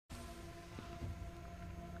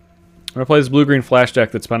I'm gonna play this blue-green flash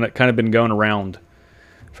deck that's kind of been going around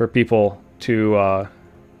for people to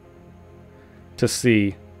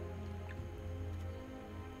see.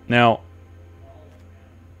 Now,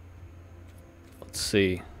 let's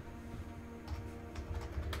see.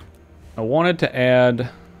 I wanted to add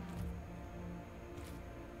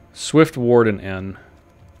Swift Warden in.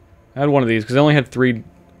 I had one of these because I only had 3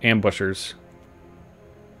 ambushers,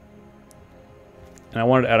 and I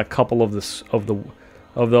wanted to add a couple of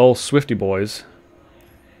the old Swifty boys.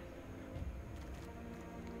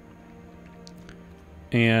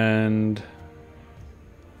 And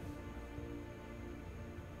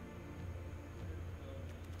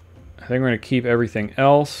I think we're going to keep everything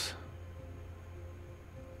else.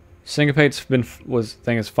 Syncopate's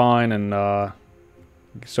thing is fine, and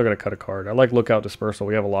still got to cut a card. I like Lookout Dispersal.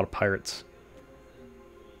 We have a lot of pirates.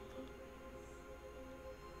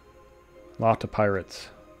 Lot of pirates.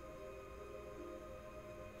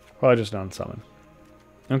 Probably just non-summon.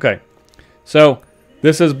 Okay, so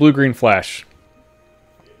this is blue-green flash.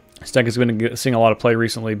 This deck has been seeing a lot of play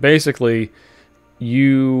recently. Basically,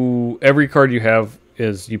 every card you have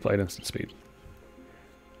is you play at instant speed.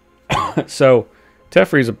 So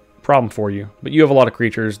Teferi is a problem for you, but you have a lot of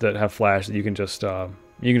creatures that have flash that you can just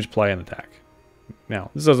play and attack.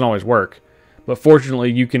 Now, this doesn't always work, but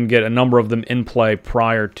fortunately, you can get a number of them in play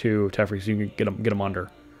prior to Teferi, so you can get them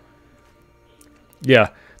under. Yeah,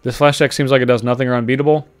 this flash deck seems like it does nothing or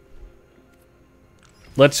unbeatable.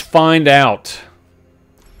 Let's find out.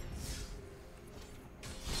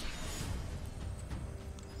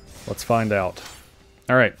 Let's find out.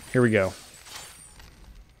 All right, here we go.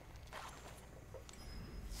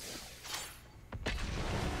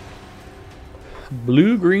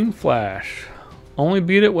 Blue-green flash. Only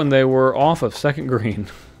beat it when they were off of second green.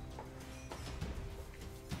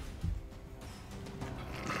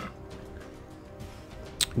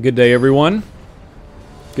 Good day, everyone.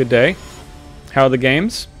 Good day. How are the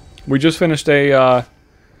games? We just finished a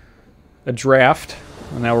draft,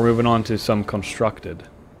 and now we're moving on to some constructed.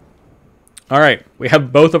 All right, we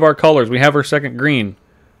have both of our colors. We have our second green,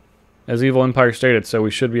 as Evil Empire stated, so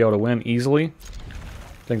we should be able to win easily.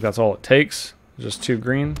 I think that's all it takes. Just 2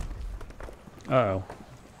 green. Uh-oh.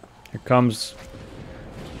 Here comes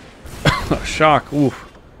a shock.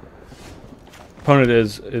 Oof. Opponent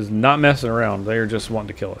is not messing around. They are just wanting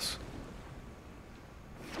to kill us.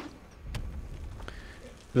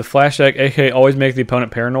 The flash deck, aka always make the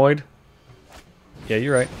opponent paranoid. Yeah,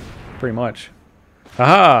 you're right. Pretty much.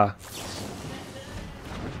 Haha!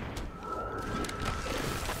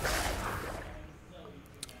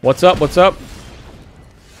 What's up? What's up?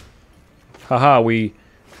 Haha, we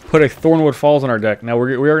put a Thornwood Falls on our deck. Now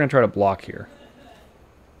we are going to try to block here.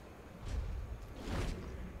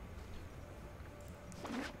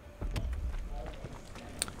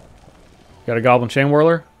 Got a Goblin Chain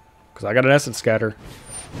Whirler? Because I got an Essence Scatter.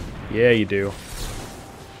 Yeah, you do.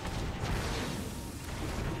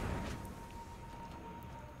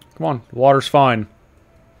 Come on, the water's fine.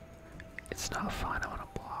 It's not fine, I want to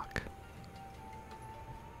block.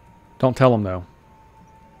 Don't tell them, though.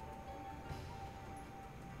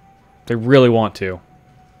 They really want to.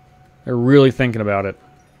 They're really thinking about it.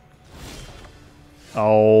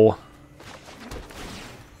 Oh.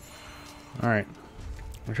 Alright.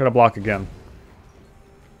 I'll try to block again.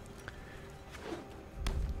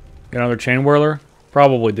 Get another Chain Whirler?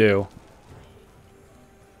 Probably do.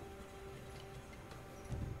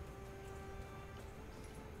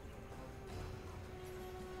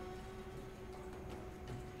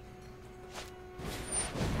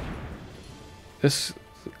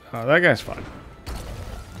 That guy's fine.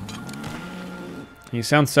 He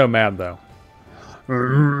sounds so mad, though.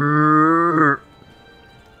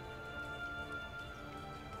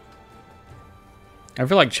 I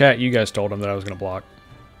feel like, chat, you guys told him that I was going to block.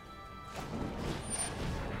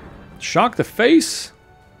 Shock the face?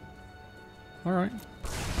 Alright.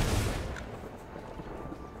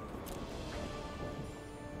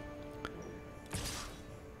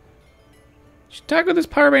 Just attack with this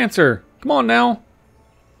Pyromancer. Come on now.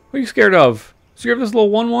 What are you scared of? Scared of this little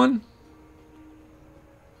 1/1?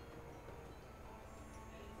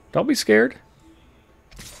 Don't be scared.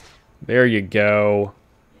 There you go.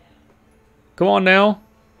 Come on now.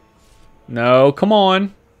 No, come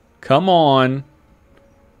on. Come on.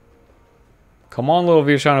 Come on, little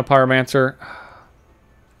Vishana Pyromancer.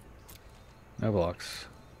 No blocks.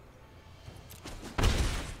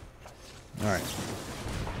 Alright.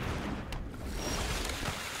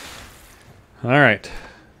 Alright.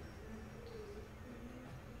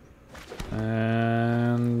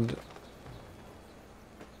 And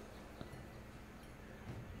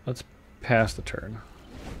let's pass the turn.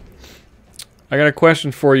 I got a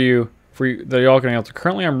question for you that y'all can answer.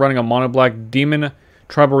 Currently, I'm running a mono black demon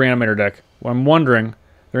tribal reanimator deck. Well, I'm wondering, are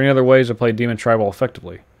there any other ways to play demon tribal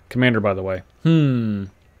effectively? Commander, by the way. Who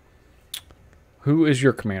is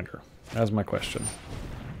your commander? That's my question.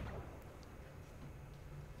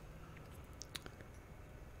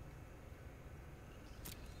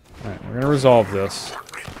 Alright, we're going to resolve this.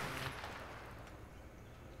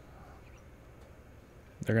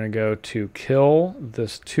 They're going to go to kill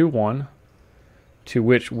this 2/1, to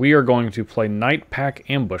which we are going to play Night Pack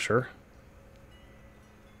Ambusher.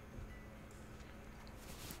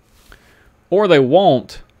 Or they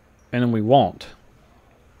won't, and then we won't.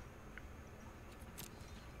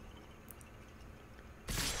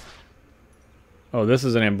 Oh, this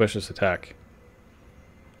is an ambitious attack.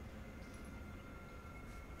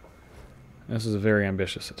 This is a very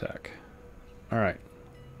ambitious attack. Alright.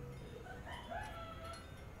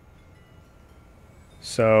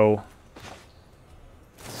 So,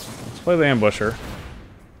 let's play the ambusher.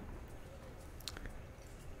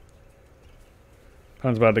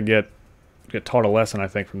 Opponent's about to get taught a lesson, I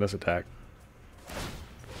think, from this attack.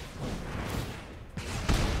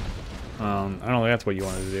 I don't think that's what you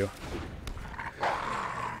wanted to do.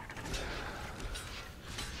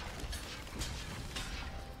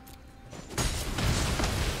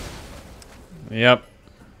 Yep.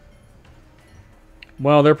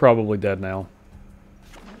 Well, they're probably dead now.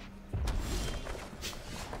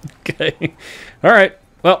 Okay. Alright.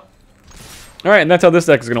 Well. Alright, and that's how this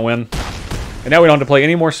deck is going to win. And now we don't have to play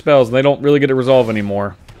any more spells, and they don't really get to resolve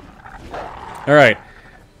anymore. Alright.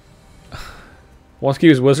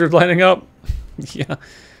 Wasky's Wizard lining up? Yeah.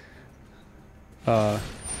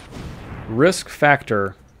 Risk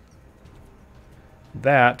factor.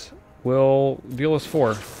 That will deal us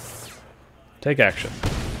 4. Take action.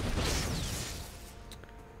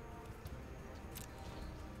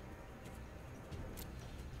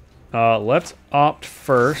 Let's opt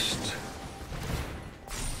first.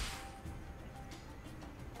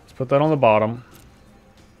 Let's put that on the bottom.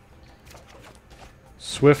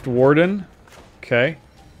 Swift Warden. Okay.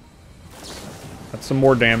 That's some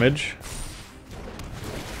more damage.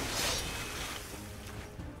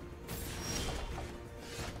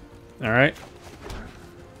 Alright.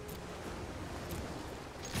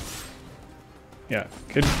 Yeah,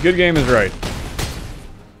 good game is right.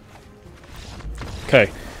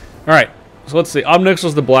 Okay. Alright. So let's see.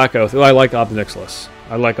 Obnixilis the Black Oath. Oh, I like Obnixilis.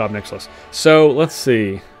 I like Obnixilis. So let's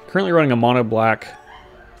see. Currently running a mono black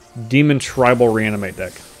Demon Tribal Reanimate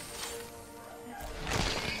deck.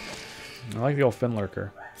 I like the old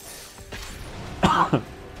Finlurker.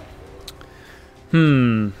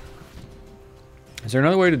 Is there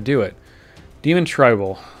another way to do it? Demon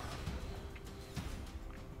Tribal.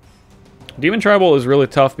 Demon Tribal is really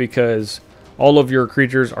tough because all of your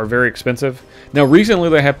creatures are very expensive. Now, recently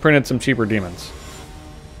they have printed some cheaper demons.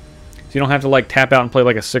 So you don't have to like tap out and play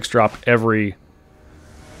like a 6-drop every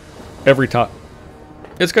time.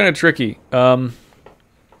 It's kind of tricky. I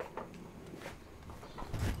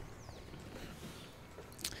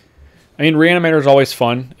mean, Reanimator is always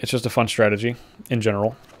fun. It's just a fun strategy in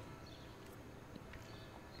general.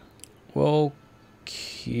 We'll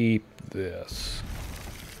keep this.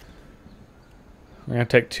 We're going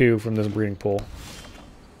to take 2 from this breeding pool.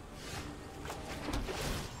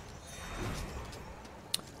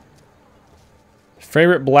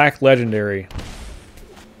 Favorite black legendary.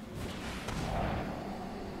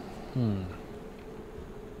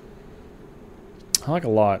 I like a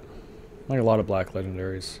lot. I like a lot of black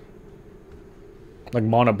legendaries. Like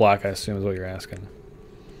mono black, I assume, is what you're asking.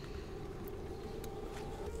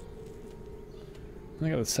 I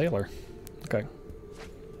got the Sailor. Okay.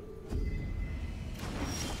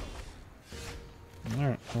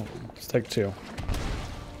 Alright, well, let's take 2.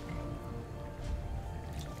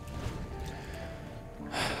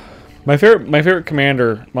 My favorite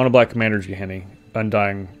commander, mono black commander, is Yahenni,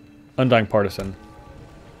 Undying Partisan.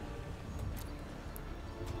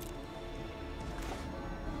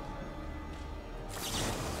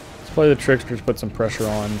 Let's play the Tricksters, put some pressure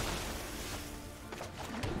on.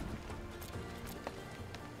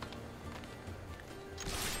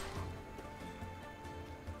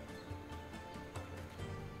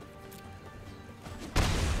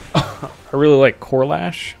 I really like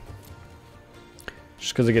Corlash.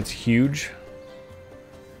 Just because it gets huge.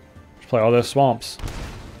 Just play all those swamps.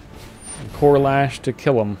 And Corlash to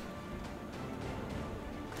kill them.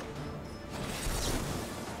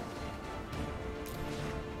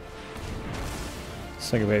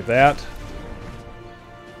 Syncopate that.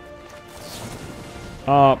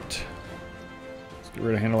 Opt. Let's get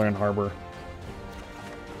rid of Handler and Harbor.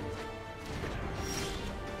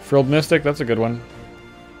 Frilled Mystic, that's a good one.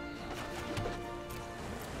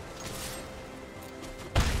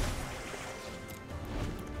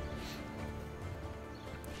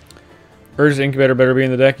 Urge Incubator better be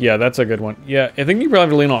in the deck. Yeah, that's a good one. Yeah, I think you probably have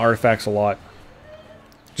to lean on artifacts a lot.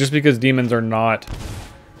 Just because demons are not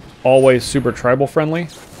always super tribal friendly.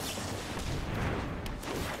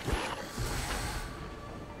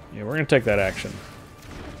 Yeah, we're going to take that action.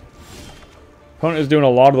 Opponent is doing a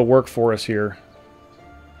lot of the work for us here.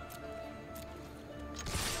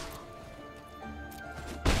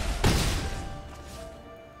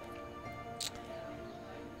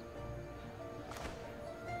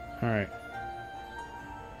 Alright.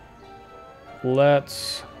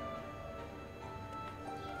 Let's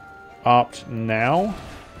opt now.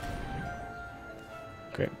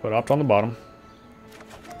 Okay, put opt on the bottom.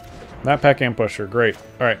 Map pack and pusher, great.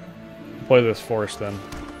 Alright, play this for us then.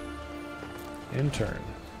 In turn.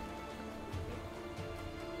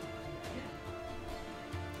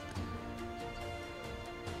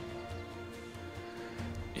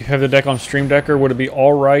 You have the deck on Stream Decker, would it be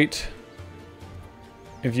alright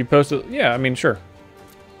if you post it? Yeah, I mean, sure.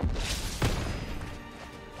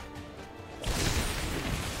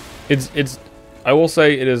 I will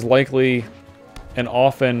say it is likely and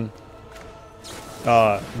often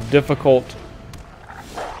difficult.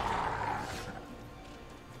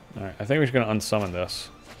 Alright, I think we're just going to unsummon this.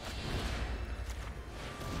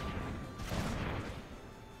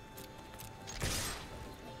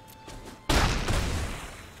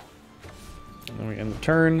 And then we end the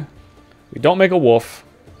turn. We don't make a wolf.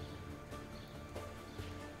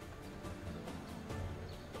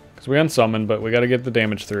 Because we unsummon, but we got to get the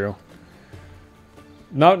damage through.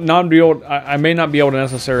 Not be able. I may not be able to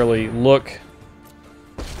necessarily look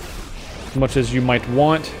as much as you might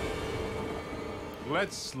want.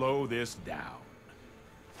 Let's slow this down.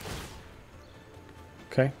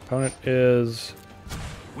 Okay, opponent is.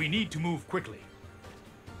 We need to move quickly.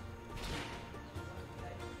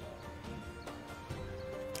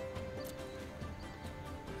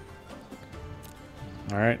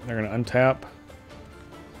 All right, they're going to untap.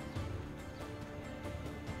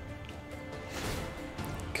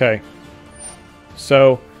 Okay,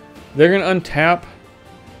 so they're going to untap.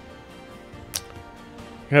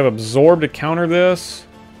 You have Absorb to counter this.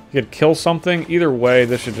 You could kill something. Either way,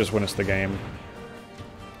 this should just win us the game.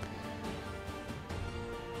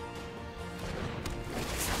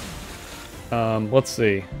 Let's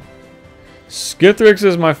see. Skithrix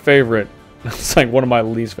is my favorite. It's like one of my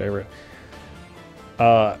least favorite.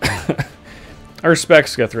 I respect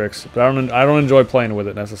Skithrix, but I don't enjoy playing with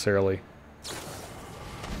it necessarily.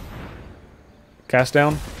 Cast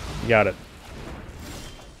down? You got it.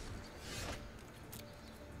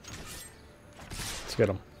 Let's get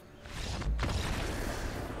him.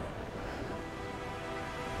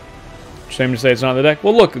 Shame to say it's not in the deck.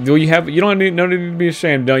 Well, look, you don't need to be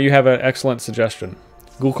ashamed. No, you have an excellent suggestion.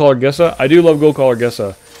 Ghoulcaller Gissa? I do love Ghoulcaller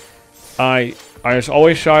Gissa. I just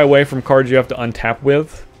always shy away from cards you have to untap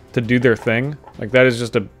with to do their thing. Like, that is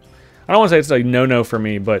just a... I don't want to say it's a no-no for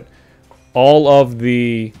me, but all of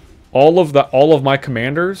my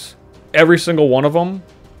commanders, every single one of them,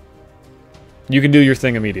 you can do your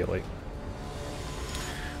thing immediately.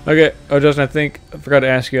 Okay, oh Justin, I forgot to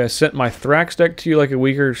ask you, I sent my Thrax deck to you like a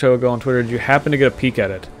week or so ago on Twitter. Did you happen to get a peek at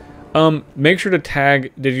it? Make sure to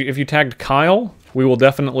tag, if you tagged Kyle, we will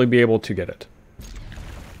definitely be able to get it.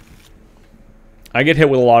 I get hit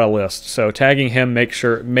with a lot of lists, so tagging him, make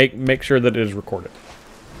sure that it is recorded.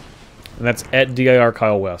 And that's at DIR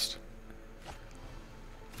Kyle West.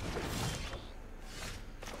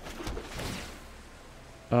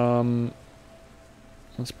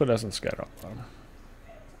 Let's put Essence Scatter on the bottom.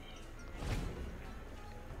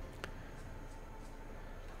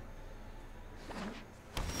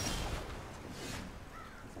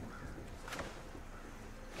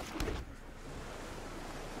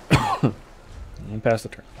 And pass the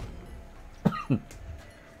turn.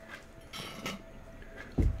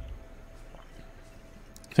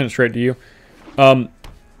 Send it straight to you. Yeah,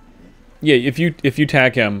 if you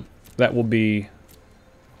tag him, that will be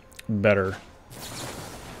better.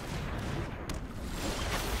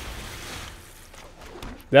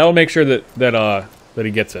 That'll make sure that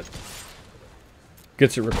he gets it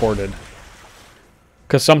recorded.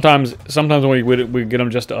 Because sometimes when we get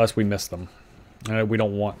them just to us, we miss them. We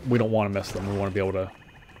don't want to miss them. We want to be able to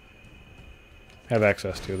have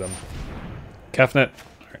access to them. Kefnet.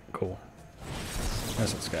 All right, cool.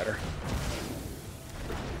 Essence Scatter.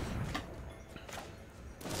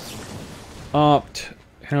 Opt.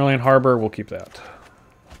 Hinterland Harbor. We'll keep that.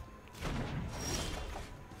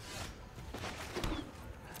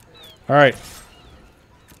 All right.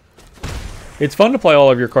 It's fun to play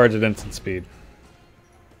all of your cards at instant speed.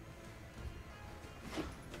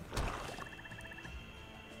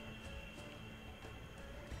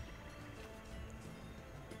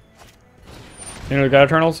 You know the God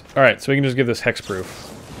Eternals? Alright, so we can just give this hexproof,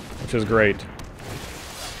 which is great.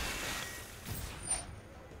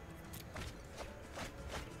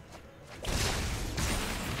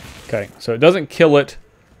 Okay, so it doesn't kill it,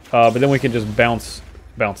 but then we can just bounce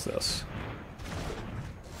this.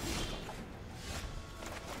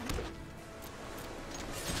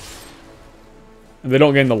 And they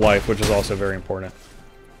don't gain the life, which is also very important.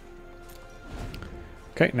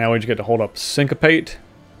 Okay, now we just get to hold up Syncopate.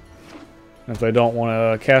 If they don't want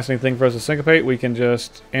to cast anything for us to Syncopate, we can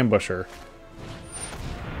just ambush her.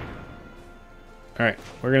 Alright,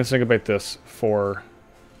 we're going to Syncopate this for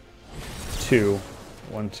 2.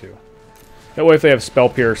 1, 2. That way if they have Spell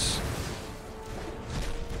Pierce...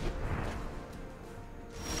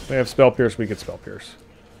 If they have Spell Pierce, we get Spell Pierce.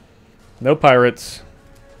 No pirates.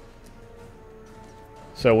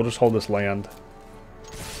 So we'll just hold this land.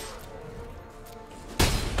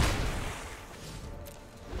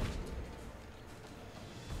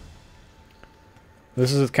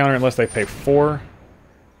 This is a counter unless they pay 4.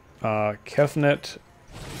 Kefnet.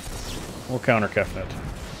 We'll counter Kefnet.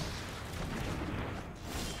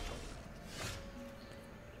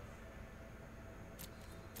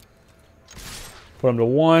 Put them to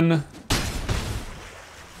 1.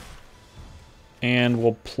 And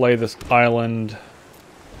we'll play this island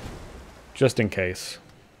just in case.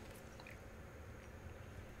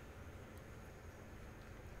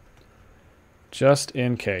 Just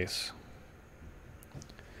in case.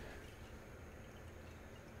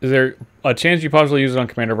 Is there a chance you possibly use it on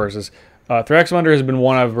Commander Versus? Thraxmunder has been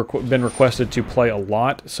one I've been requested to play a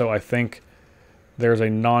lot, so I think there's a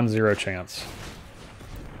non-zero chance.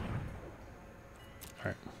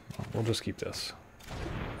 Alright, well, we'll just keep this.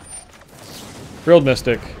 Grilled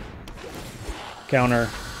Mystic. Counter.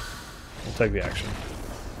 We'll take the action.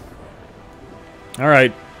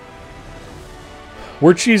 Alright.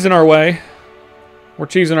 We're cheesing our way. We're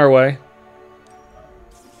cheesing our way.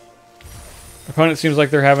 Opponent seems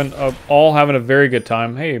like they're all having a very good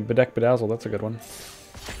time. Hey, Bedeck Bedazzle, that's a good one.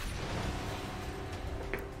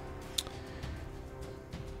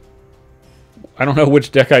 I don't know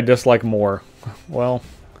which deck I dislike more. Well,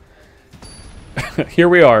 here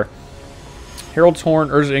we are. Herald's Horn,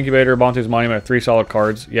 Urza's Incubator, Bantu's Monument, 3 solid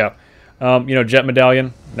cards. Yeah. You know, Jet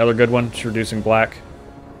Medallion, another good one. Just reducing black.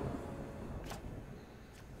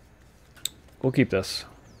 We'll keep this.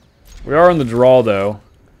 We are on the draw, though.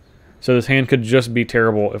 So this hand could just be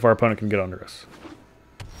terrible if our opponent can get under us.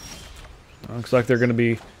 Looks like they're going to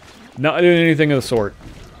be not doing anything of the sort.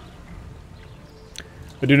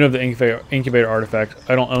 I do know the Incubator artifact.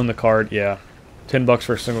 I don't own the card. Yeah. $10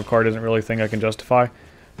 for a single card isn't really a thing I can justify.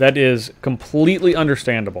 That is completely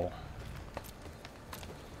understandable.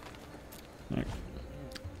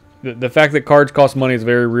 The fact that cards cost money is a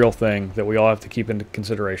very real thing that we all have to keep into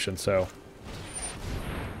consideration, so...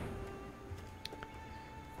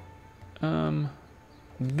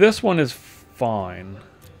 this one is fine.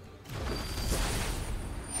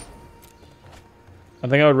 I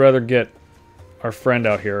think I would rather get our friend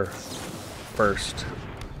out here first.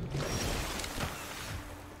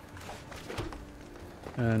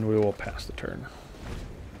 And we will pass the turn.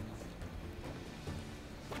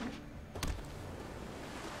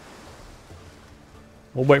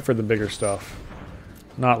 We'll wait for the bigger stuff.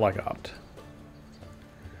 Not like Opt.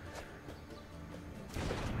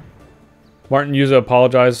 Martin Yuza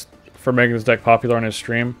apologized for making this deck popular on his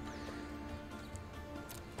stream.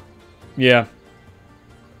 Yeah.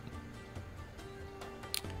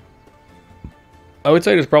 I would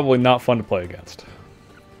say it's probably not fun to play against.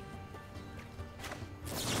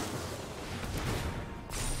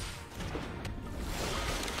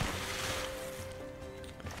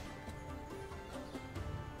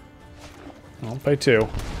 I'll pay 2.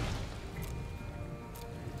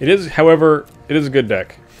 It is, however, it is a good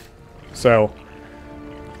deck. So,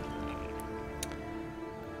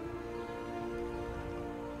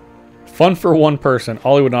 fun for one person.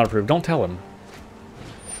 Ollie would not approve. Don't tell him.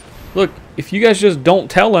 Look, if you guys just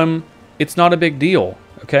don't tell him, it's not a big deal,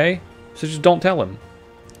 okay? So just don't tell him.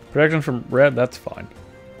 Protection from red, that's fine.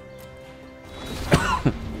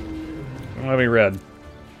 I don't have any red.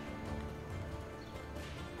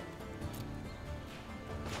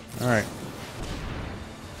 Alright.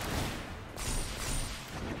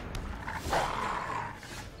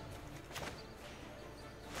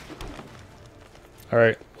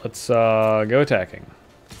 Alright, let's go attacking.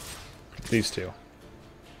 These two.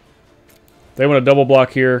 They want a double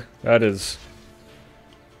block here. That is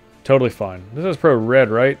Totally fine. This is pro red,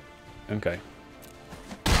 right? Okay.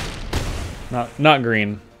 Not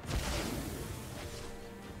green.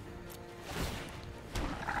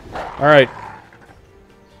 Alright.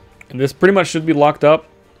 And this pretty much should be locked up.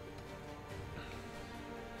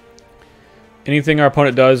 Anything our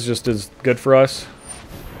opponent does just is good for us.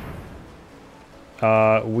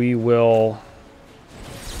 We will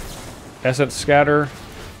Essence Scatter.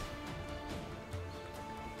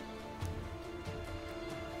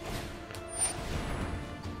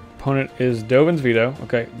 Opponent is Dovin's Veto.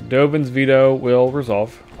 Okay, Dovin's Veto will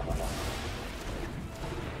resolve.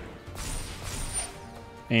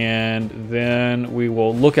 And then we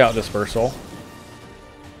will Lookout Dispersal.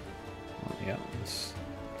 Yeah, let's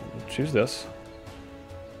choose this.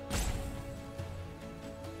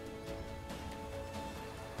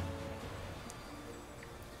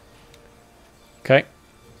 Okay.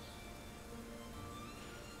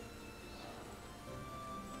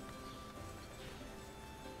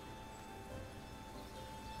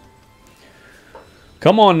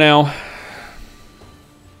 Come on now.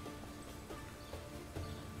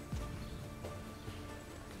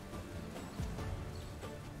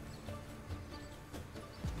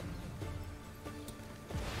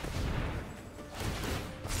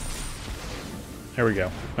 There we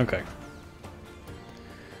go. Okay.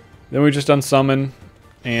 Then we just unsummon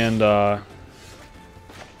and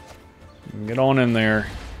get on in there.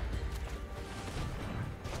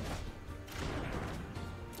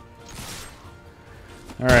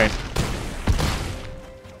 All right.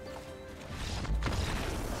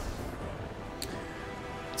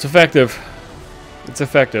 It's effective. It's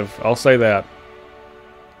effective. I'll say that.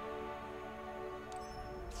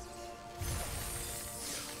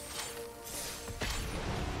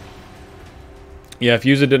 Yeah, if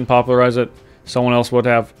Yuza didn't popularize it, someone else would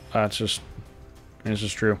have. It's just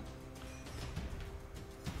true.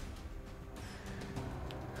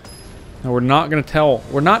 No, we're not gonna tell.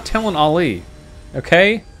 We're not telling Ali.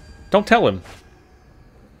 Okay? Don't tell him.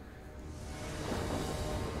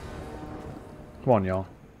 Come on, y'all.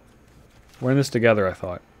 We're in this together, I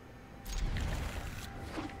thought.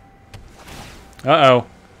 Uh-oh.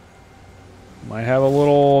 Might have a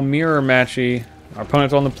little mirror matchy. Our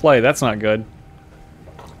opponent's on the play. That's not good.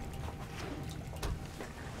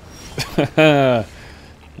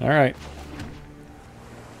 Alright.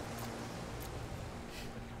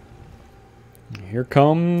 Here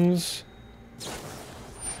comes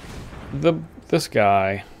this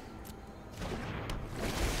guy.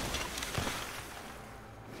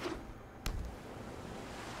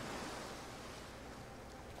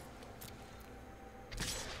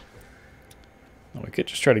 Oh, we could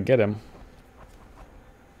just try to get him.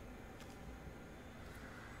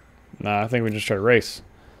 Nah, I think we just try to race.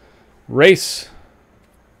 Race!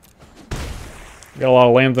 Got a lot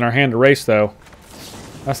of lambs in our hand to race, though.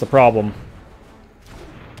 That's the problem.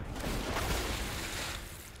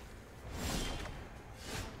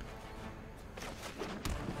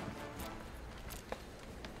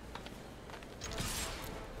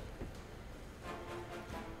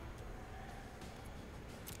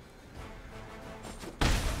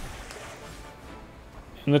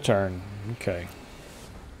 In the turn. Okay.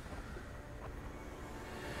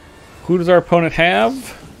 Who does our opponent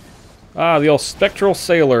have? Ah, the old Spectral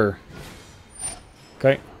Sailor.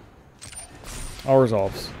 Okay. All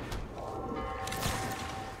resolves.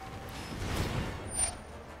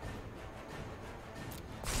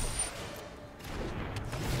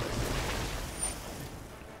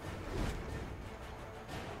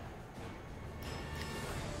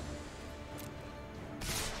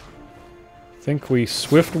 Think we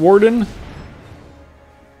Swift Warden?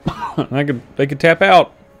 They could tap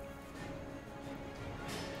out.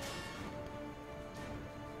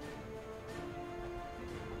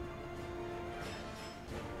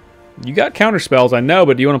 You got counter spells, I know,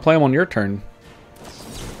 but do you want to play them on your turn?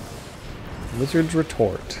 Lizard's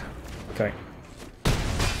Retort. Okay.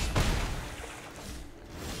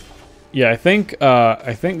 Yeah, I think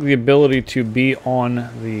the ability to be on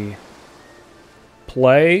the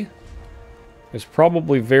play is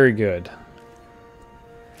probably very good.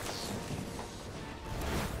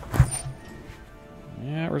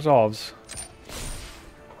 Yeah, it resolves.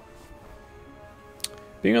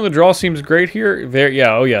 Being on the draw seems great here. There,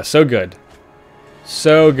 yeah, oh yeah, so good.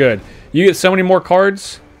 So good. You get so many more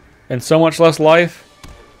cards and so much less life.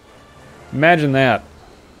 Imagine that.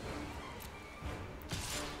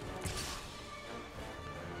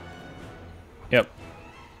 Yep.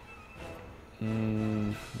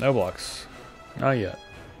 No blocks. Not yet.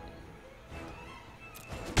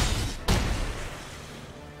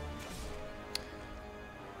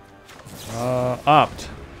 Opt.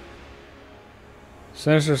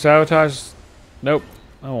 Sinister Sabotage. Nope.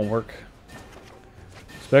 That won't work.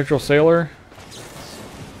 Spectral Sailor.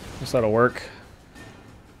 Guess that'll work.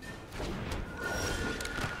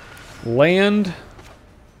 Land.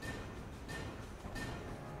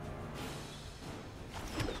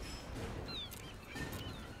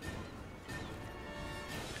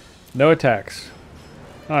 No attacks.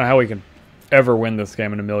 I don't know how we can ever win this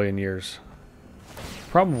game in a million years.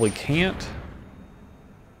 Probably can't.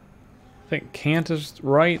 I think can't is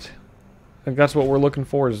right. I think that's what we're looking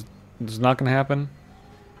for. Is it's not going to happen.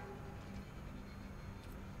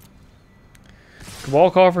 Cabal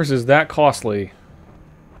Coffers is that costly.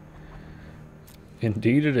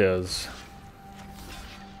 Indeed it is.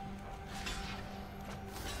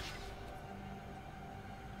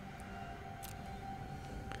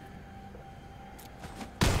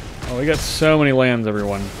 Oh, we got so many lands,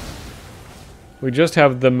 everyone. We just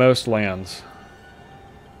have the most lands.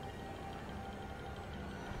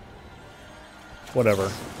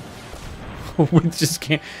 Whatever. We just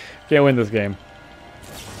can't win this game.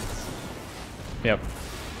 Yep.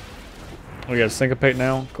 We got to syncopate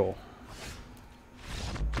now? Cool.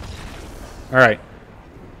 Alright.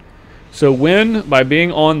 So win by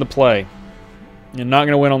being on the play. You're not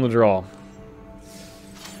going to win on the draw.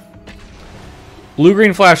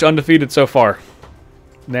 Blue-green flash undefeated so far.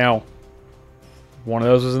 Now, one of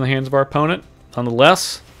those is in the hands of our opponent.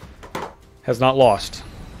 Nonetheless, has not lost.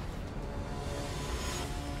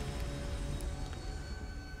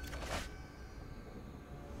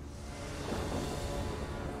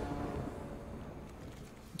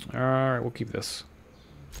 Alright, we'll keep this.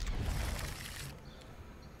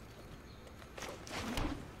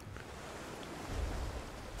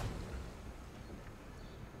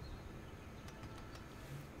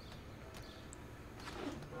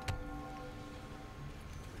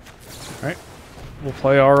 Alright, we'll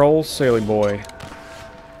play our old Saily Boy.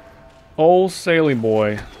 Old Saily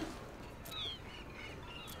Boy.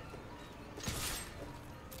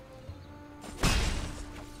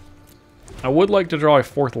 I would like to draw a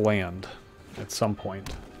fourth land at some point.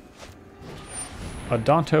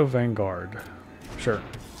 Adonto Vanguard. Sure.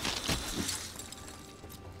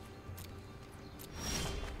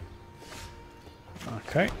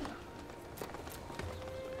 Okay.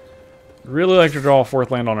 Really like to draw a fourth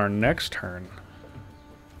land on our next turn.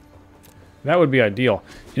 That would be ideal.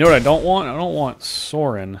 You know what I don't want? I don't want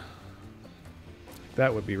Sorin.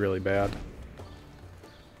 That would be really bad.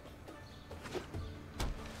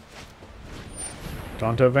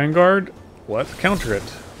 Adonto Vanguard. Let's counter it.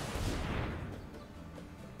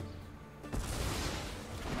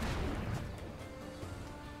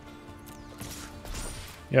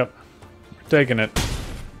 Yep. We're taking it.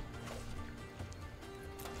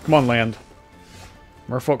 Come on, land.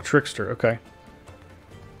 Merfolk Trickster. Okay.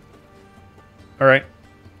 Alright.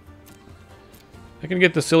 I can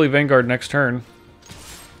get the silly Vanguard next turn.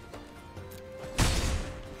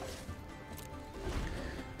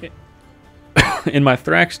 In my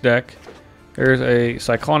Thrax deck, there's a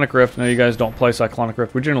Cyclonic Rift. Now, you guys don't play Cyclonic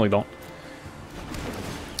Rift. We generally don't.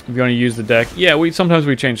 If you want to use the deck. Yeah, sometimes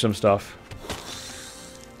we change some stuff.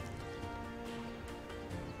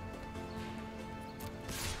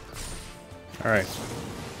 Alright.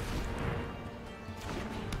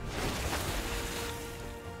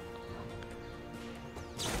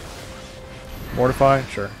 Mortify?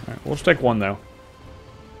 Sure. Alright, we'll just take one, though.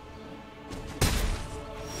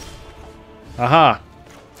 Aha!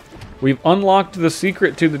 We've unlocked the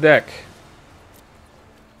secret to the deck.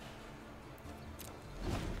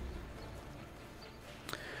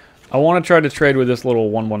 I want to try to trade with this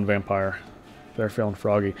little 1/1 vampire. They're feeling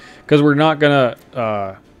froggy. Because we're not going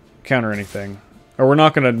to counter anything. Or we're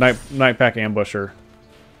not going to night pack ambusher.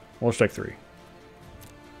 We'll just take 3.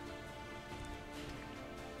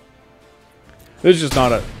 This is just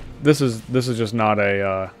not a... This is just not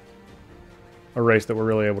a race that we're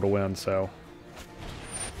really able to win, so...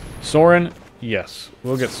 Sorin? Yes.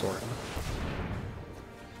 We'll get Sorin.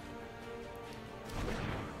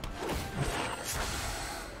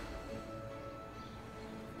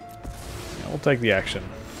 Yeah, we'll take the action.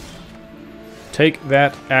 Take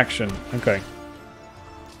that action. Okay.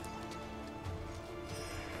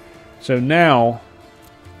 So now...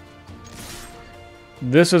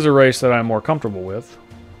 This is a race that I'm more comfortable with.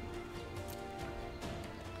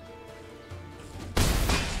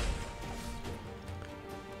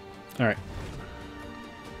 Alright.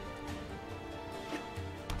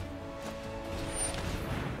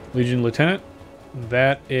 Legion Lieutenant.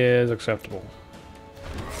 That is acceptable.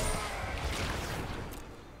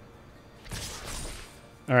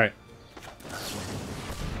 Alright.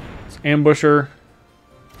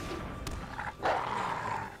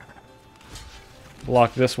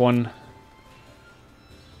 Block this one.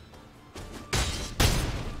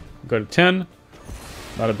 Go to 10.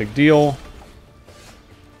 Not a big deal.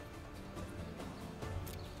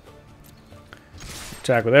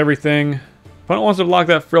 Attack with everything. Opponent wants to block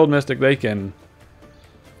that Frilled Mystic, they can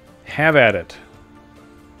have at it.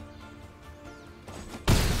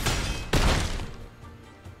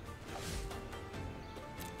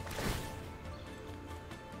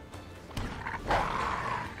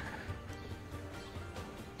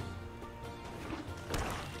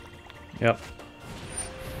 Yep.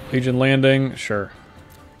 Legion landing, sure.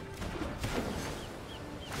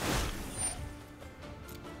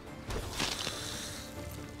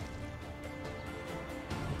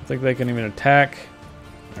 I think they can even attack.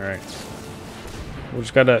 Alright. We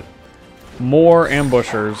just gotta... More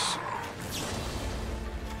ambushers.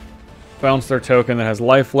 Bounce their token that has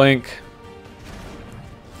lifelink.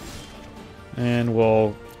 And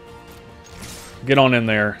we'll... get on in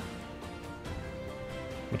there.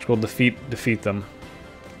 Which will defeat them.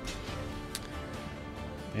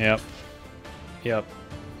 Yep. Yep.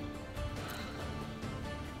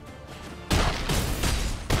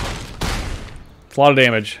 It's a lot of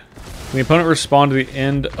damage. When the opponent responds to the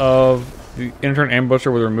end of the in-turn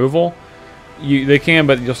ambusher with removal, they can,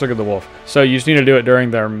 but you'll still get the wolf. So you just need to do it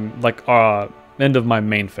during their end of my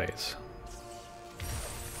main phase.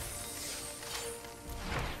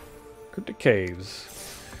 Cryptic Caves.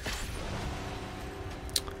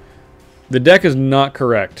 The deck is not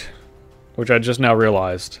correct, which I just now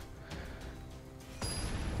realized.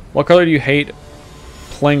 What color do you hate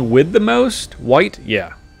playing with the most? White?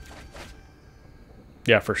 Yeah.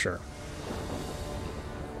 Yeah, for sure.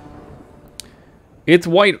 It's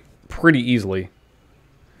white pretty easily.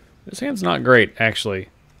 This hand's not great, actually.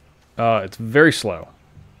 It's very slow.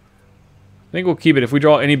 I think we'll keep it. If we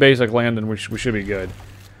draw any basic land, then we should be good.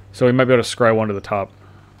 So we might be able to scry one to the top.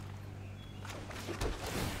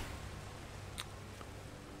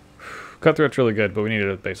 Cut through it's really good, but we need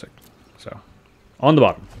it at basic. So, on the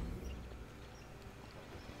bottom.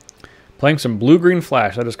 Playing some blue-green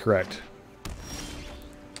flash, that is correct.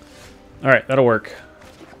 Alright, that'll work.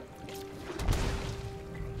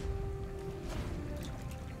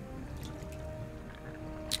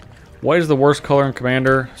 White is the worst color in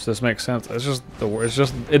Commander, so this makes sense. It's just the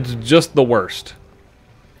worst.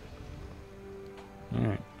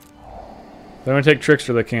 Alright. They're gonna take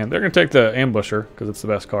Trickster, they can. They're gonna take the Ambusher, because it's the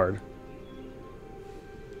best card.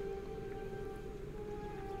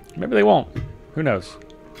 Maybe they won't. Who knows?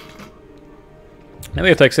 Maybe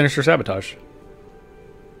they'll take Sinister Sabotage.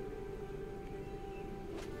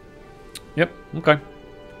 Yep, okay.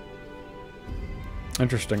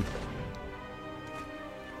 Interesting.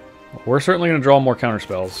 We're certainly going to draw more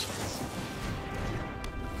counterspells.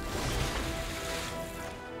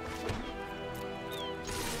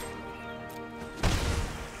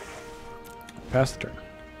 Pass the turn.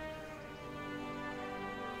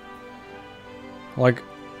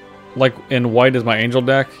 Like in white is my angel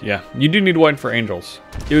deck? Yeah, you do need white for angels.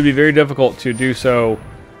 It would be very difficult to do so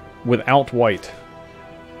without white.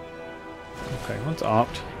 Okay, let's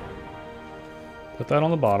opt. Put that on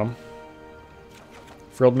the bottom.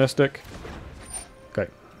 Frilled Mystic. Okay.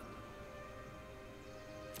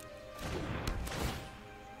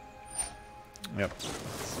 Yep.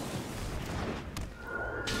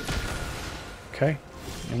 Okay.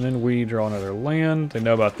 And then we draw another land. They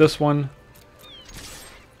know about this one.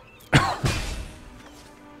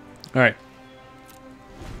 Alright.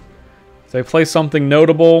 If they play something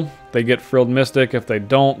notable, they get Frilled Mystic. If they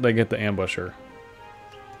don't, they get the Ambusher.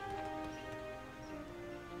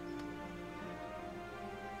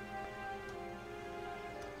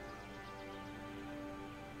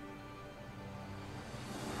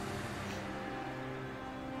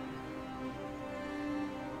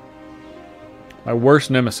 My worst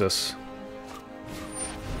nemesis.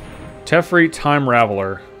 Teferi Time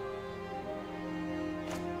Raveler.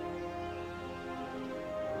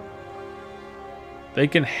 They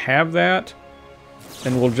can have that,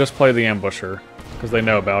 and we'll just play the Ambusher, because they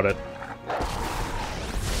know about it.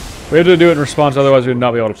 We have to do it in response, otherwise we would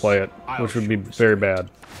not be able to play it, which would be very bad.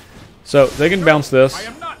 So, they can bounce this.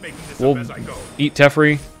 We'll eat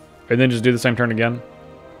Teferi, and then just do the same turn again.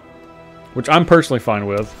 Which I'm personally fine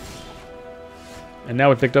with. And now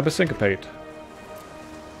we picked up a Syncopate.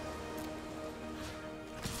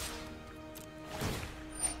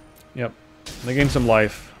 Yep. They gain some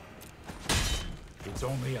life. It's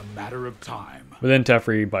only a matter of time. But then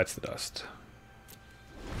Teferi bites the dust.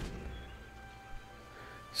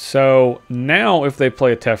 So now if they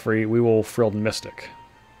play a Teferi, we will Frilled Mystic.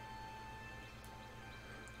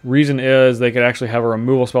 Reason is they could actually have a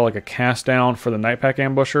removal spell like a cast down for the Nightpack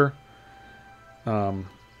Ambusher.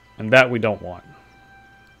 And that we don't want.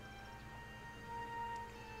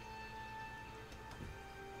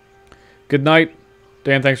 Good night.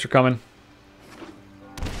 Dan, thanks for coming.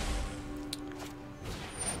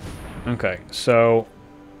 Okay, so...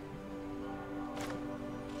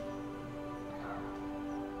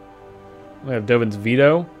 we have Dovin's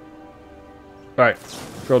Veto. Alright,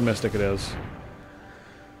 Frilled Mystic it is.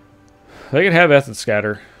 They could have Essence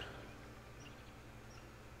Scatter.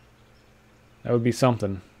 That would be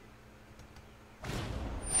something.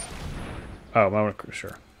 Oh, moment,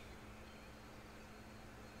 sure.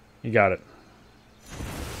 You got it.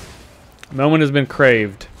 Moment has been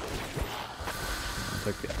craved. I'll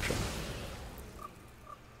take the action.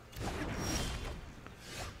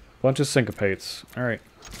 Bunch of syncopates. Alright.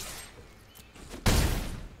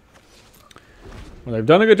 Well, they've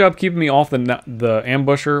done a good job keeping me off the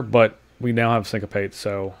ambusher, but we now have syncopates,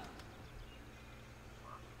 so...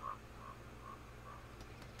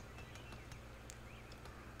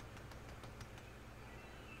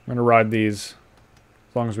 I'm going to ride these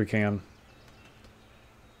as long as we can.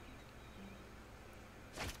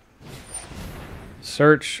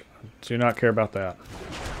 Search. Do not care about that.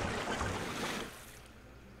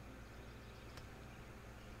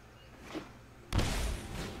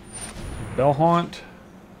 Bellhaunt.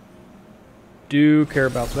 Do care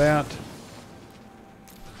about that.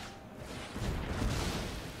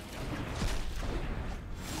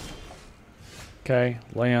 Okay,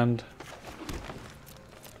 land.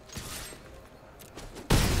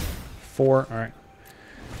 4, alright.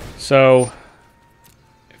 So,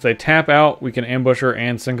 if they tap out, we can ambush her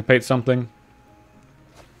and syncopate something.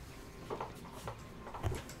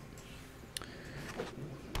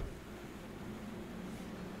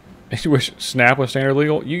 If you wish Snap was standard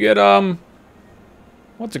legal, you get,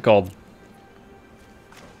 what's it called?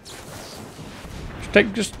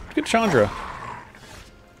 Just get Chandra.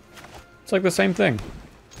 It's like the same thing.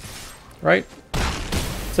 Right?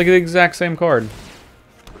 It's like the exact same card.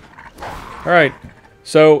 Alright,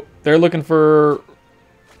 so they're looking for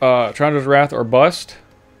Chandra's Wrath or Bust.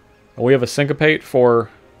 We have a Syncopate for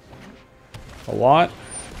a lot.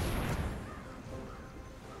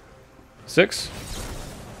 6.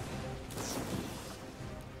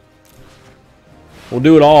 We'll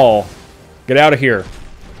do it all. Get out of here.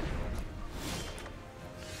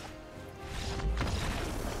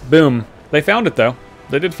 Boom. They found it, though.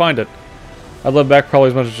 They did find it. I love back probably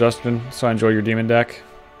as much as Justin, so I enjoy your demon deck.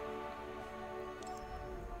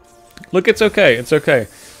 Look, it's okay. It's okay.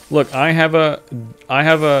 Look, for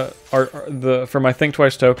my Think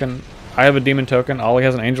Twice token, I have a demon token. Ollie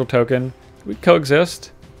has an angel token. We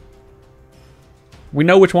coexist. We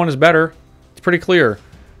know which one is better. It's pretty clear.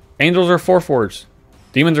 Angels are 4/4s.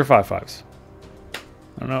 Demons are 5/5s. I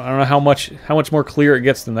don't know how much more clear it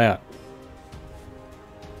gets than that.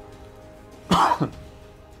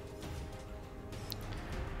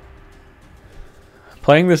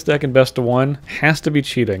 Playing this deck in best of 1 has to be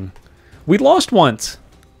cheating. We lost once.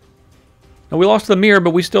 And we lost to the mirror, but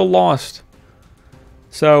we still lost.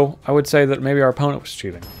 So, I would say that maybe our opponent was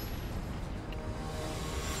cheating.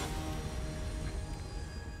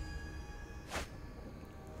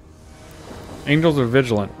 Angels are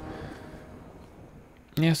vigilant.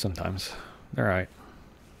 Yeah, sometimes. They're alright.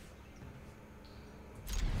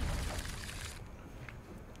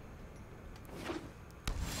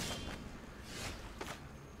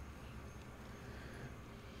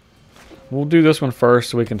 We'll do this one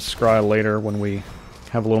first so we can scry later when we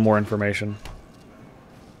have a little more information.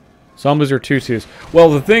 Zombies are 2/2s. Well,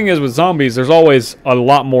 the thing is with zombies, there's always a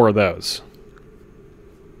lot more of those.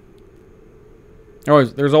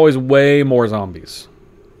 There's always way more zombies.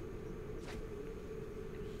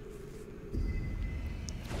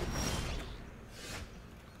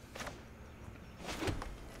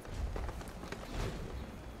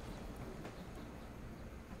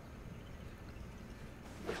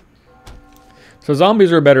 So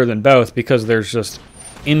zombies are better than both because there's just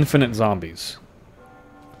infinite zombies.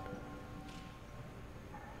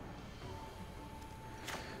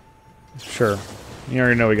 Sure. You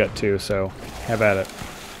already know we got 2, so have at it.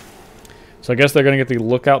 So I guess they're going to get the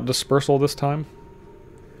Lookout Dispersal this time.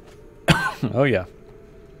 Oh, yeah.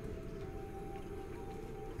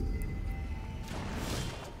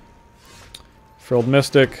 Frilled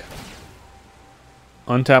Mystic.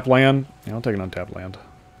 Untap land. Yeah, I'll take an untapped land.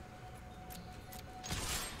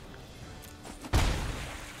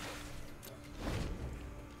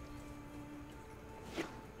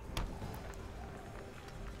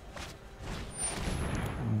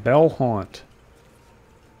 Bellhaunt.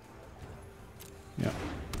 Yeah.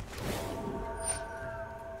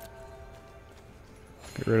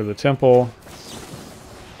 Get rid of the temple.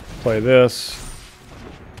 Play this.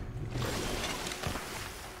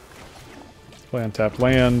 Play untapped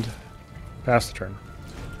land. Pass the turn.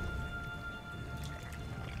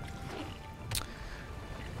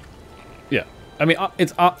 Yeah. I mean,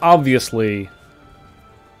 it's obviously...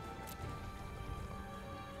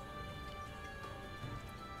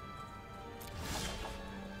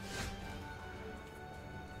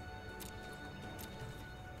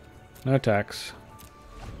 No attacks.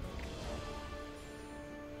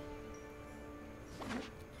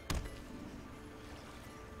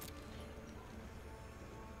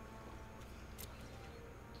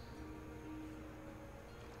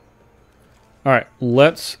 Alright,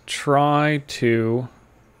 let's try to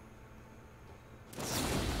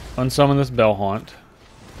unsummon this Bell Haunt.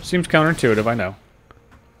 Seems counterintuitive, I know.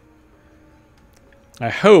 I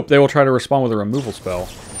hope they will try to respond with a removal spell.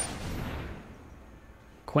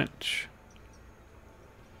 Quench.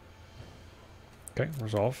 Okay,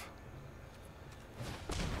 resolve.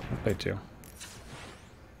 I'll pay 2.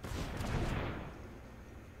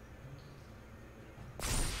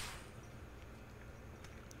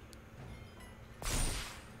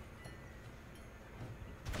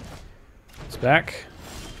 It's back.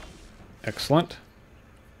 Excellent.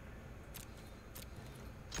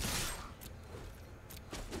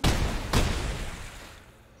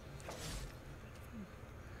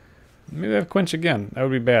 Maybe I have Quench again. That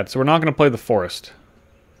would be bad. So we're not going to play the Forest.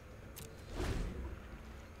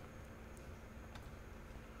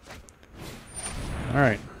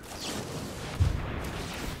 Alright.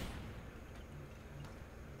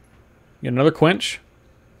 Get another Quench.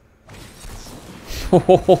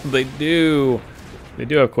 Oh, they do. They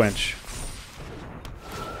do have Quench.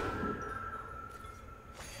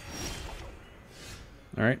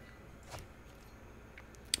 Alright.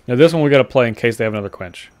 Now this one we got to play in case they have another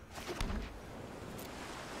Quench.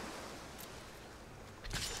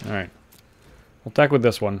 Alright. We'll attack with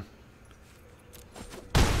this one.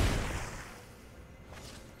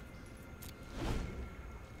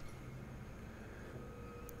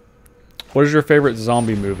 What is your favorite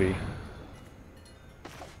zombie movie?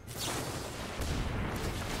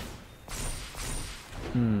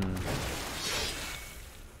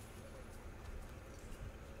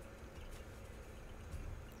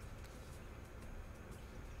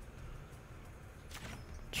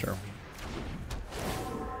 Sure.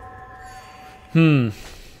 I'm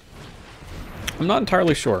not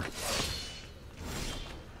entirely sure.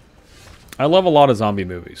 I love a lot of zombie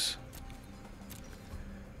movies.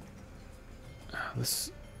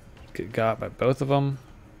 This get got by both of them.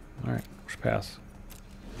 Alright, let's pass.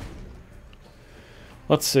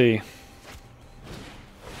 Let's see.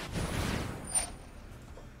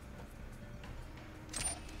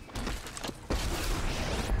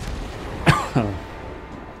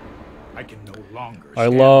 I can no longer I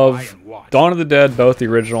stand love by and watch. Dawn of the Dead, both the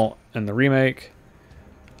original and the remake.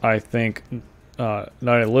 I think Night of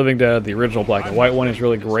the Living Dead, the original black and white one, is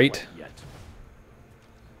really great.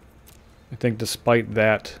 I think despite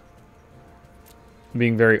that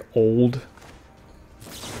being very old,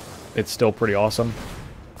 it's still pretty awesome.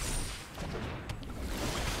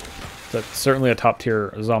 That's certainly a top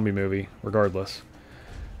tier zombie movie, regardless.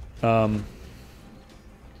 I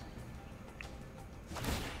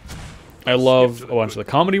love a bunch of the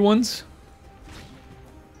comedy ones.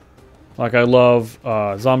 Like I love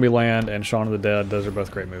Zombieland and Shaun of the Dead. Those are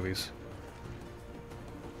both great movies.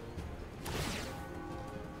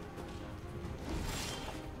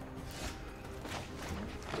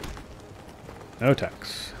 No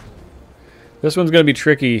attacks. This one's going to be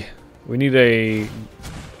tricky. We need a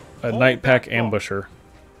Night Pack Ambusher.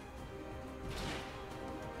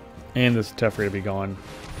 And this Teferi to be gone.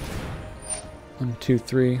 1, 2,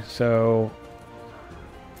 3. So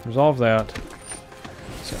resolve that.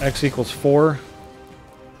 So X equals 4.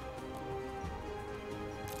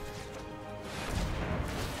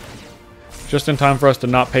 Just in time for us to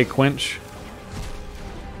not pay Quench.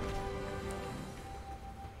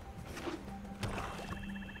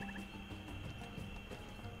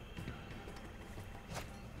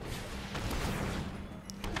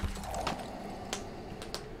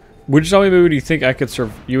 Which zombie movie do you think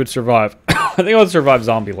you would survive? I think I would survive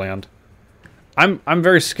Zombieland. I'm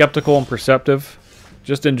very skeptical and perceptive,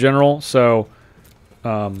 just in general. So,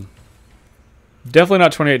 definitely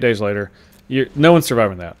not 28 Days Later. No one's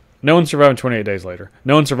surviving that. No one's surviving 28 Days Later.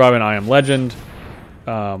 No one's surviving I Am Legend.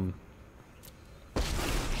 There's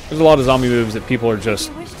a lot of zombie movies that people are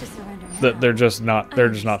just they're just not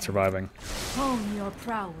surviving. Hone your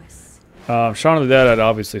prowess. Shaun of the Dead, I'd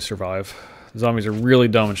obviously survive. Zombies are really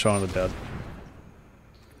dumb in Shaun of the Dead.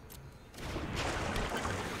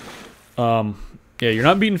 Yeah, you're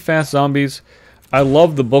not beating fast zombies. I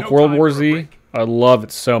love the book World War Z. I love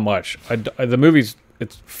it so much. The movie's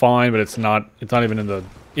it's fine, but it's not even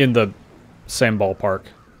in the same ballpark.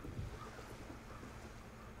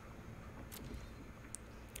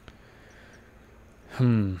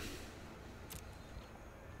 And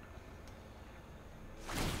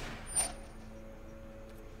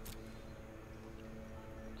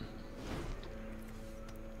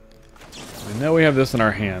now we have this in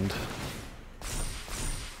our hand.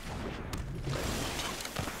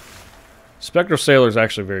 Spectral Sailor is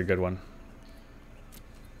actually a very good one.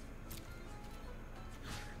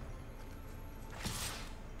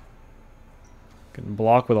 Can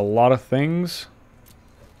block with a lot of things.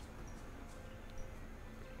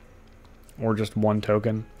 Or just one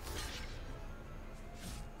token.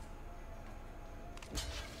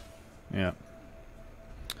 Yeah.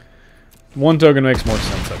 One token makes more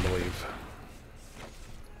sense, I believe.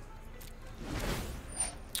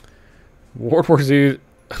 World War Z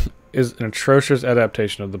is an atrocious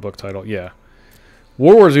adaptation of the book title. Yeah.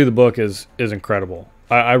 World War Z, the book, is incredible.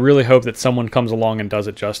 I really hope that someone comes along and does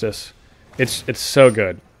it justice. It's so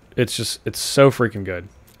good. It's so freaking good.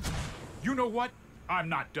 You know what? I'm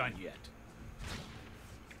not done yet.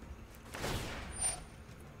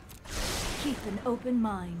 Keep an open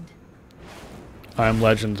mind. I Am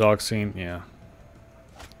Legend, Dog Scene, yeah.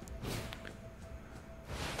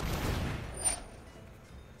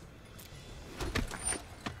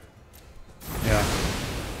 Yeah.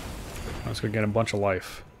 Let's go get a bunch of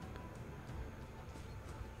life.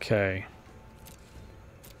 Okay.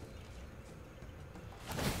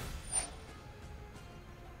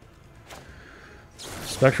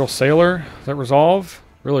 Spectral Sailor, does that resolve?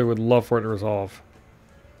 Really would love for it to resolve.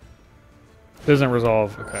 Doesn't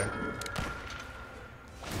resolve, okay.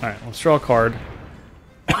 Alright, let's draw a card.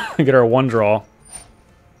 Get our one draw.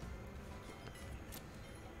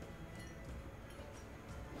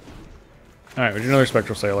 Alright, we do another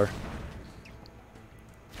Spectral Sailor.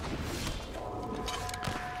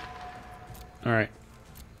 Alright.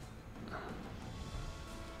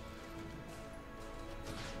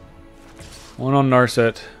 One on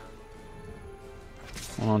Narset.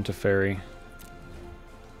 One on Teferi.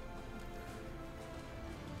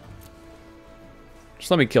 Just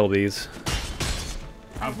let me kill these.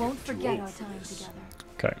 I won't forget our time together.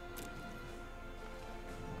 Okay.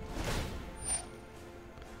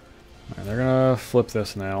 Alright, they're gonna flip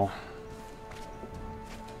this now.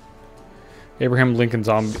 Abraham Lincoln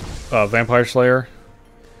Vampire Slayer.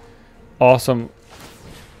 Awesome.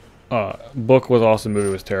 Book was awesome. Movie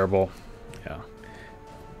was terrible. Yeah.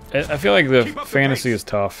 I feel like the fantasy is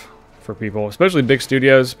tough for people, especially big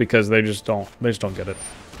studios, because they just don't get it.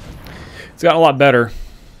 It's gotten a lot better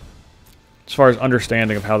as far as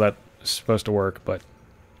understanding of how that is supposed to work, but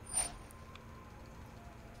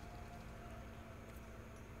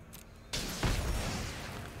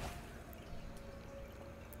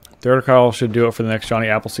Third Kyle should do it for the next Johnny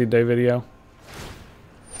Appleseed Day video.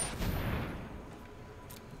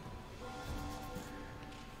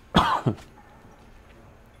 Another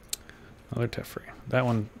Teferi. That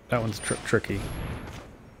one's tricky.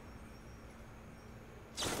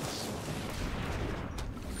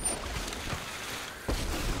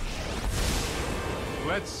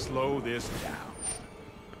 Let's slow this down.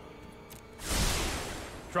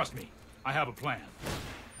 Trust me, I have a plan.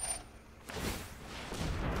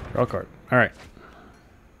 Draw a card. Alright.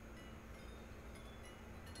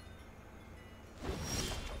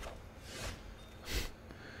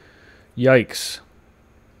 Yikes.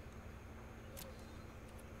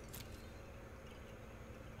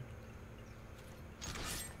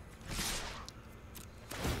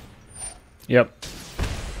 Yep.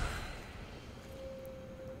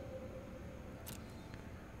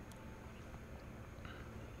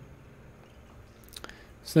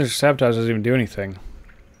 Signature Sabotage doesn't even do anything.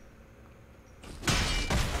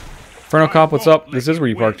 Inferno Cop, what's up? This is where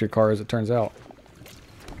you parked your car, as it turns out.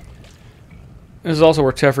 This is also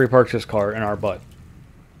where Teferi parked his car, in our butt.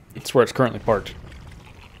 It's where it's currently parked.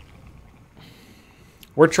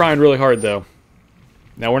 We're trying really hard, though.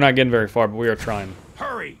 Now, we're not getting very far, but we are trying.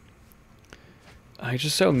 Hurry! He's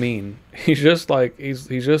just so mean. He's just like, he's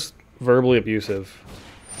just verbally abusive.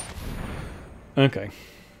 Okay.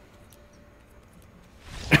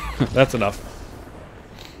 That's enough.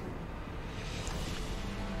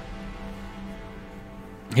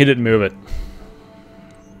 He didn't move it.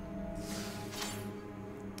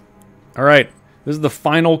 Alright. This is the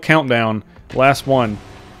final countdown. Last one.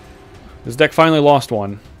 This deck finally lost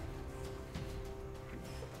one.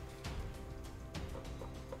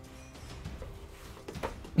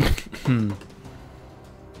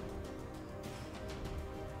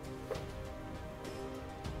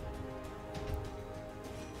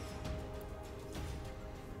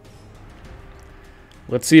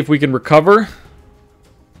 Let's see if we can recover.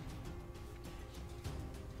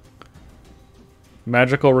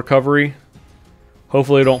 Magical recovery.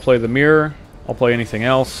 Hopefully I don't play the mirror. I'll play anything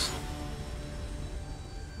else.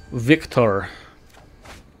 Victor.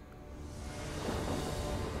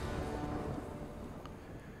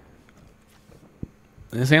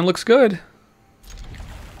 This hand looks good.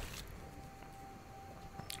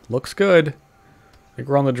 Looks good. I think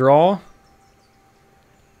we're on the draw.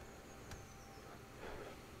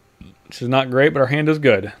 Which is not great, but our hand is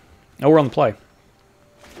good. Oh, we're on the play.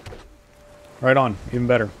 Right on. Even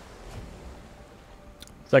better.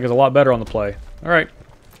 This deck is a lot better on the play. Alright.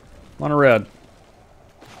 I'm on a red.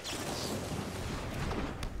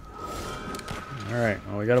 Alright.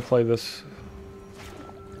 Well, we gotta play this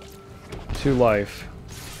 2 life.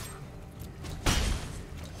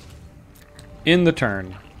 In the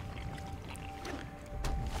turn.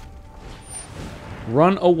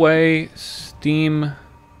 Run away, Steam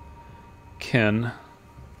Kin.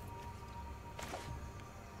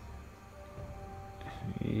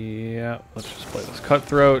 Yeah, let's just play this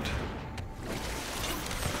Cutthroat.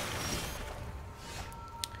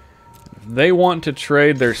 If they want to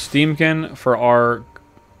trade their Steamkin for our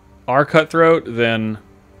Cutthroat, then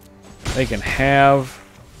they can have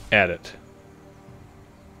at it.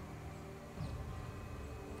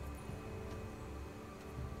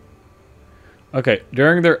 Okay,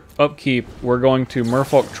 during their upkeep, we're going to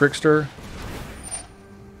Merfolk Trickster.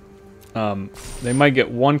 They might get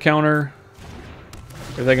 1 counter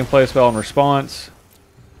if they can play a spell in response.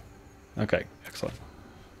 Okay, excellent.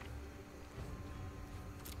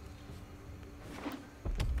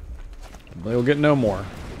 They will get no more.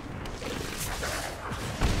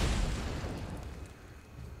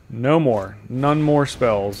 No more. None more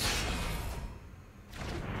spells.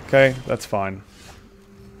 Okay, that's fine.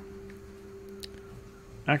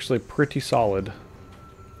 Actually pretty solid.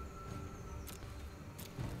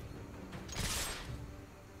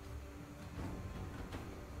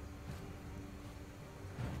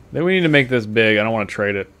 Then we need to make this big. I don't want to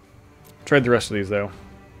trade it. Trade the rest of these though.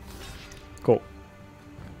 Cool.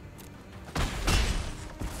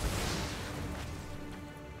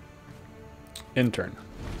 Intern.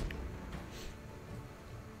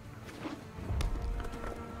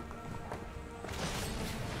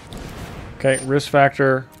 Okay, risk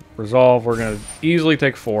factor, resolve. We're going to easily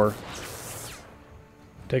take 4.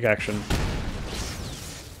 Take action.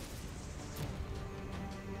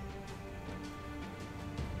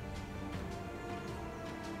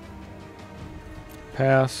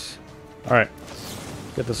 Pass. Alright.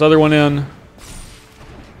 Get this other one in.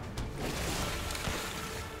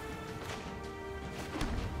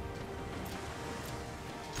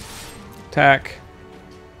 Attack.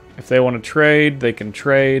 If they want to trade, they can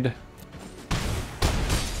trade.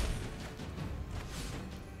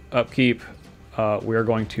 Upkeep. We are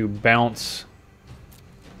going to bounce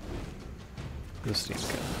the Steam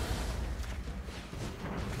Gun.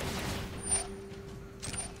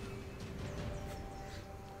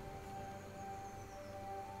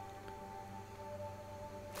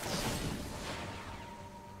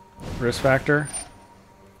 Risk factor.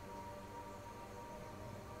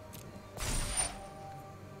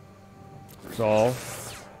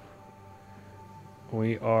 Resolve.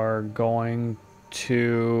 We are going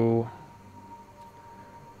to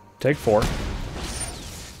take 4.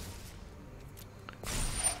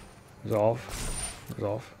 Resolve.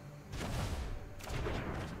 Resolve.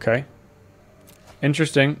 Okay.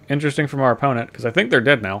 Interesting. Interesting from our opponent, because I think they're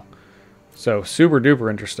dead now. So, super duper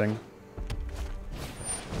interesting.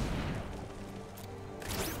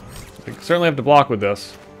 We certainly have to block with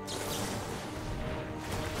this.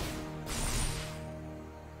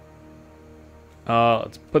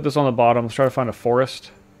 Let's put this on the bottom. Let's try to find a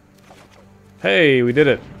forest. Hey, we did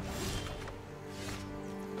it.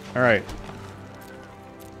 Alright.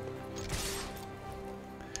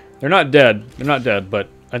 They're not dead. They're not dead, but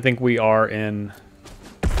I think we are in...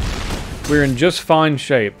 We're in just fine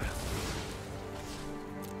shape.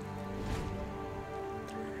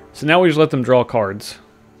 So now we just let them draw cards.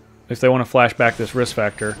 If they want to flash back this risk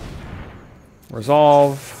factor.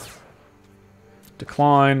 Resolve.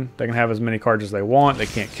 Decline. They can have as many cards as they want. They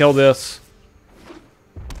can't kill this.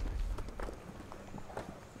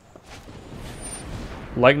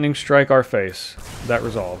 Lightning strike our face. That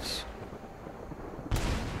resolves.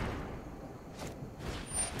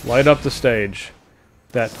 Light up the stage.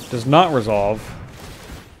 That does not resolve.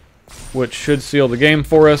 Which should seal the game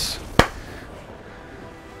for us.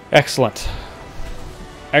 Excellent.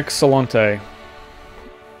 Excellente.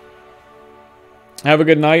 Have a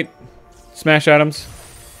good night. Smash Adams.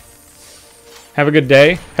 Have a good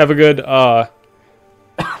day. Have a good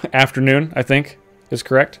afternoon, I think, is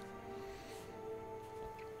correct.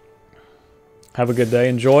 Have a good day.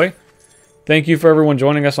 Enjoy. Thank you for everyone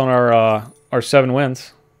joining us on our 7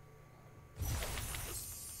 wins.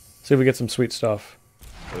 See if we get some sweet stuff.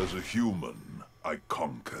 As a human, I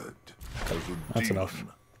conquered. As a That's demon, enough.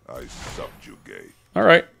 I subjugate. All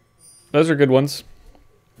right. Those are good ones.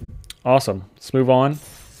 Awesome. Let's move on to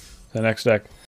the next deck.